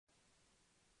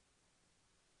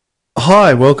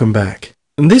Hi, welcome back.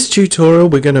 In this tutorial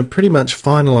we're going to pretty much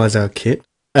finalize our kit,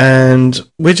 and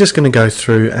we're just going to go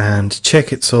through and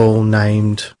check it's all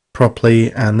named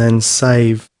properly and then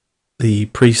save the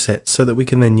presets so that we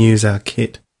can then use our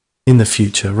kit in the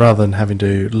future rather than having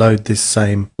to load this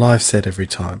same live set every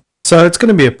time. So it's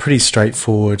going to be a pretty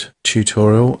straightforward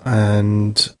tutorial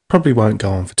and probably won't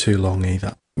go on for too long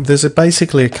either. There's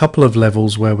basically a couple of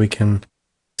levels where we can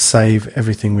save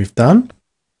everything we've done.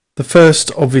 The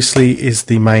first obviously is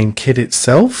the main kit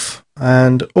itself,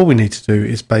 and all we need to do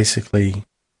is basically,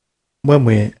 when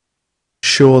we're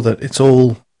sure that it's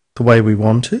all the way we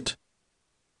want it,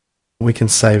 we can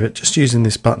save it just using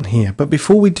this button here. But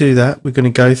before we do that, we're going to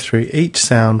go through each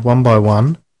sound one by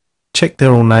one, check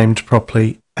they're all named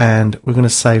properly, and we're going to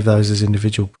save those as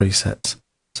individual presets.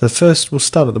 So first we'll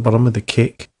start at the bottom with the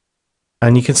kick,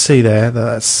 and you can see there that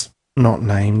that's not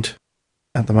named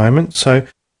at the moment. So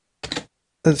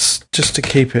let's, just to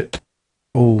keep it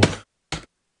all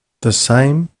the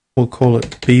same, we'll call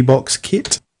it Beatbox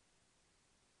Kit.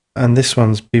 And this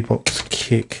one's Beatbox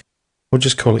Kick. We'll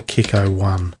just call it Kick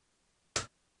 01.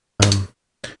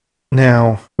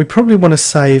 Now, we probably want to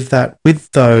save that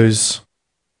with those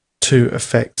two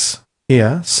effects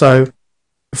here. So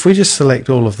if we just select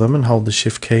all of them and hold the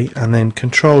Shift key and then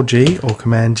Control G or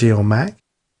Command G on Mac,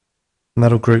 and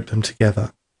that'll group them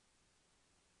together.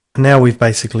 Now we've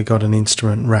basically got an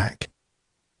instrument rack.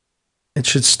 It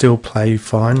should still play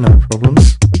fine, no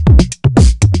problems.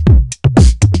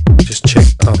 Just check,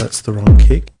 oh that's the wrong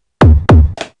kick.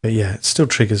 But yeah, it still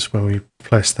triggers when we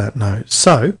press that note.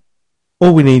 So,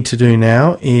 all we need to do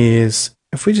now is,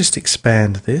 if we just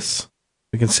expand this,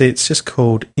 we can see it's just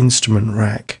called Instrument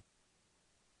Rack.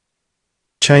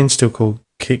 Chain's still called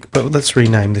Kick, but let's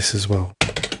rename this as well.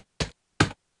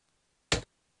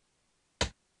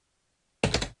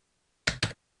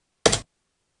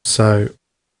 So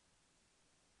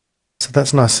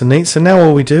that's nice and neat. So now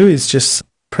all we do is just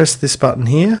press this button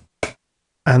here,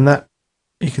 and that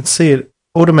you can see it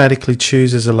automatically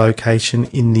chooses a location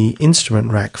in the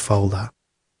instrument rack folder.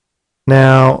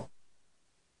 Now,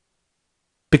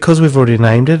 because we've already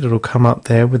named it, it'll come up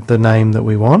there with the name that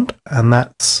we want, and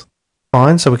that's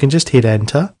fine. So we can just hit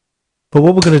enter. But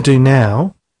what we're going to do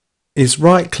now is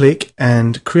right click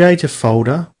and create a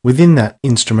folder within that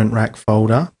instrument rack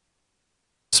folder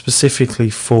specifically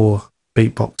for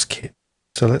Beatbox Kit.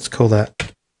 So let's call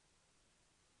that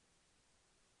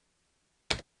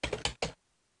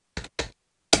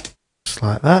just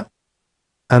like that,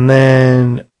 and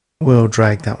then we'll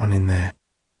drag that one in there.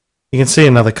 You can see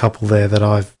another couple there that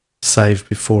I've saved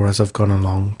before as I've gone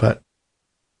along,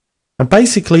 and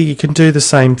basically you can do the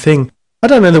same thing. I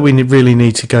don't know that we really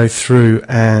need to go through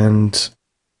and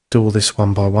do all this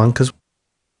one by one because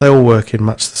they all work in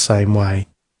much the same way.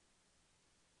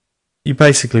 You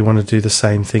basically want to do the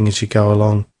same thing as you go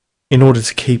along. In order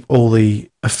to keep all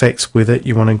the effects with it,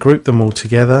 you want to group them all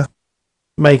together,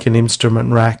 make an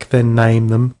instrument rack, then name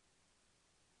them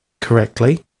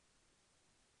correctly.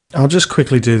 I'll just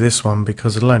quickly do this one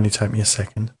because it'll only take me a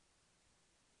second.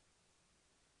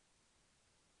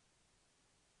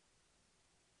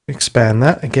 Expand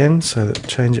that again, so that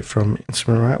change it from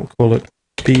instrument rack, we'll call it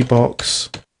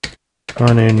Beatbox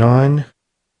 909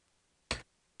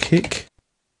 Kick.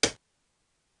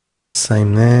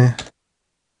 Same there.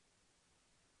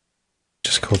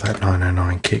 Just call that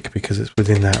 909 Kick because it's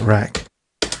within that rack.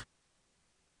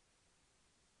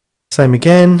 Same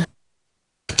again.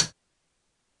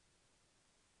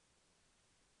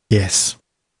 Yes,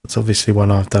 that's obviously one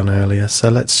I've done earlier, so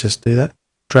let's just do that.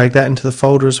 Drag that into the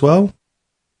folder as well.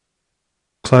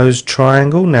 Close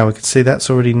triangle. Now we can see that's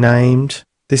already named.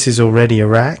 This is already a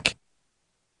rack.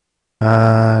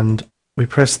 And we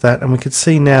press that and we can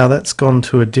see now that's gone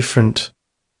to a different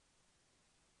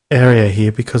area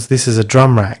here because this is a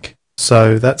drum rack.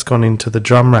 So that's gone into the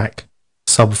drum rack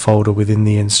subfolder within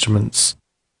the instruments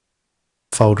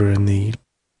folder in the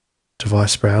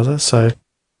device browser. So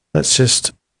let's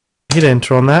just hit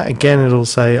enter on that. Again, it'll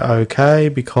say OK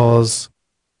because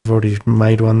I've already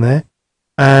made one there.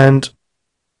 And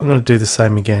I'm going to do the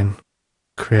same again.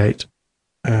 Create,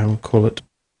 we'll call it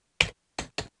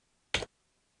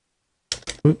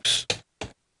Oops.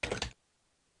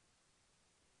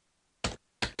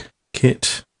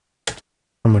 Kit,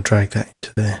 and we'll drag that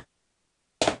into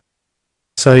there.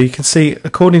 So you can see,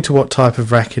 according to what type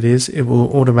of rack it is, it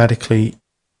will automatically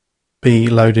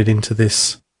be loaded into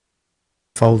this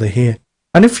folder here.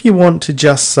 And if you want to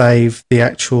just save the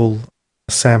actual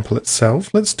sample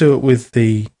itself, let's do it with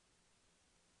the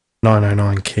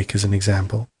 909 Kick as an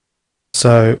example.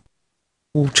 So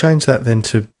we'll change that then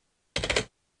to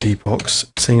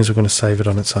Beatbox, seeing as we're going to save it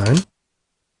on its own.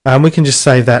 And we can just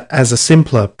save that as a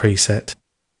simpler preset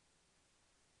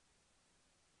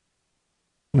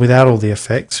without all the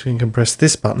effects. We can press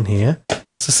this button here.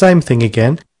 It's the same thing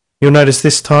again. You'll notice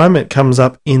this time it comes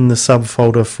up in the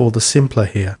subfolder for the simpler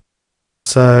here.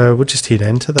 So we'll just hit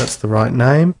enter, that's the right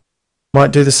name.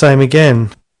 Might do the same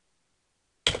again.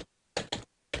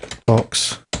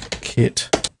 Box kit.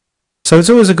 So it's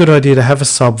always a good idea to have a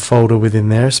subfolder within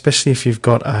there, especially if you've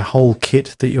got a whole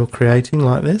kit that you're creating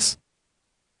like this.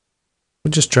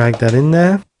 We'll just drag that in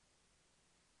there.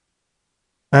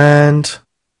 And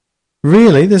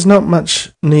really, there's not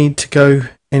much need to go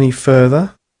any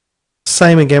further.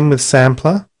 Same again with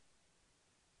sampler,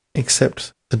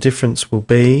 except the difference will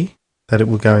be that it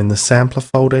will go in the sampler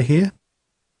folder here.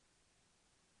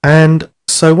 And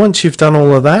so once you've done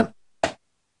all of that,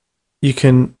 you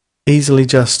can easily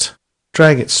just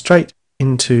drag it straight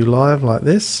into live like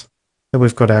this. So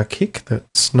we've got our kick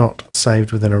that's not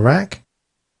saved within a rack.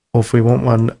 Or if we want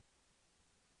one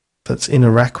that's in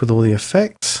a rack with all the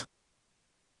effects,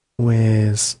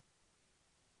 there's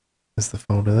the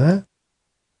folder there.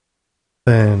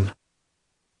 Then you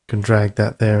can drag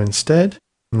that there instead,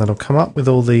 and that'll come up with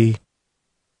all the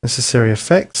necessary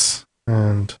effects.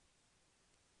 And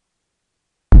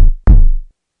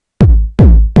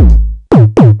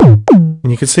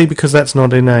you can see, because that's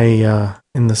not in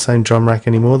the same drum rack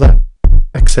anymore, that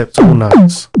accepts all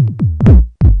notes.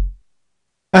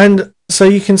 And so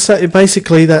you can say,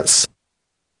 basically that's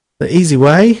the easy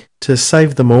way to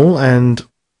save them all, and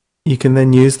you can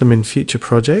then use them in future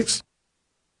projects.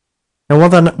 Now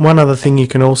one other thing you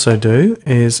can also do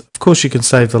is, of course, you can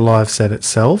save the live set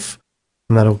itself,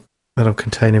 and that'll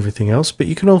contain everything else, but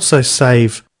you can also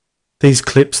save these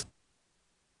clips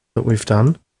that we've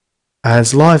done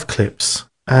as live clips.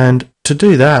 And to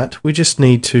do that, we just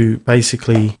need to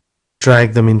basically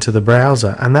drag them into the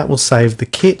browser, and that will save the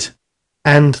kit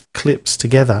and clips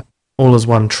together all as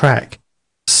one track.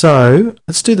 So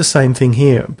let's do the same thing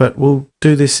here, but we'll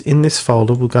do this in this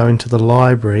folder. We'll go into the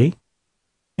library,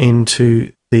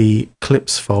 into the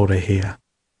clips folder here,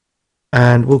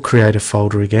 and we'll create a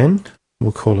folder again.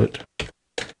 We'll call it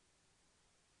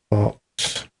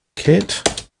box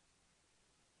kit,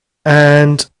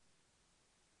 and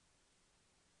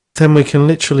then we can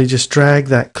literally just drag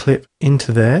that clip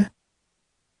into there,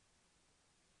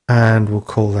 and we'll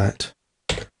call that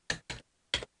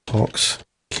box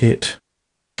kit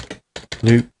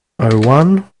loop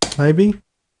 01 maybe.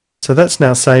 So that's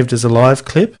now saved as a live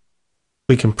clip.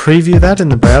 We can preview that in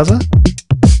the browser.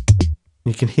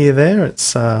 You can hear there,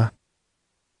 it's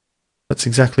that's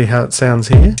exactly how it sounds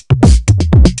here.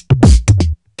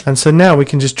 And so now we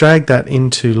can just drag that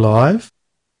into live,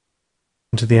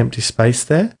 into the empty space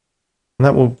there, and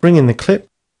that will bring in the clip.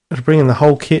 It'll bring in the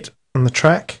whole kit and the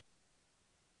track,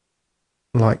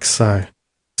 like so.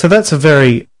 So that's a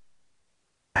very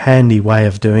handy way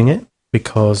of doing it,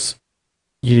 because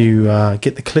you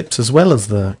get the clips as well as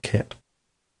the kit.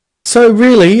 So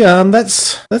really,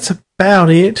 that's about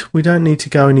it. We don't need to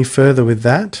go any further with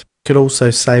that. You could also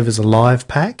save as a live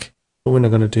pack, but we're not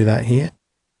going to do that here.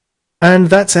 And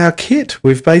that's our kit.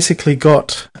 We've basically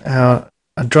got a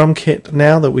drum kit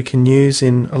now that we can use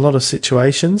in a lot of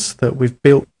situations that we've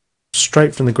built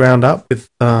straight from the ground up, with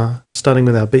starting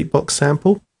with our beatbox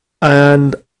sample.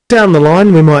 And down the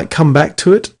line, we might come back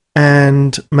to it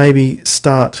and maybe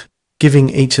start giving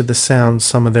each of the sounds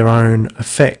some of their own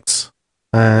effects.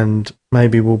 And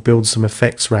maybe we'll build some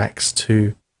effects racks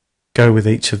to go with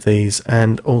each of these,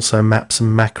 and also map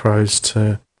some macros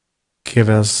to give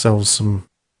ourselves some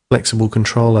flexible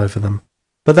control over them.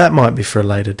 But that might be for a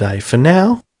later day. For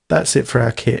now, that's it for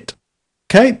our kit.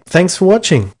 Okay, thanks for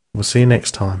watching. We'll see you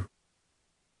next time.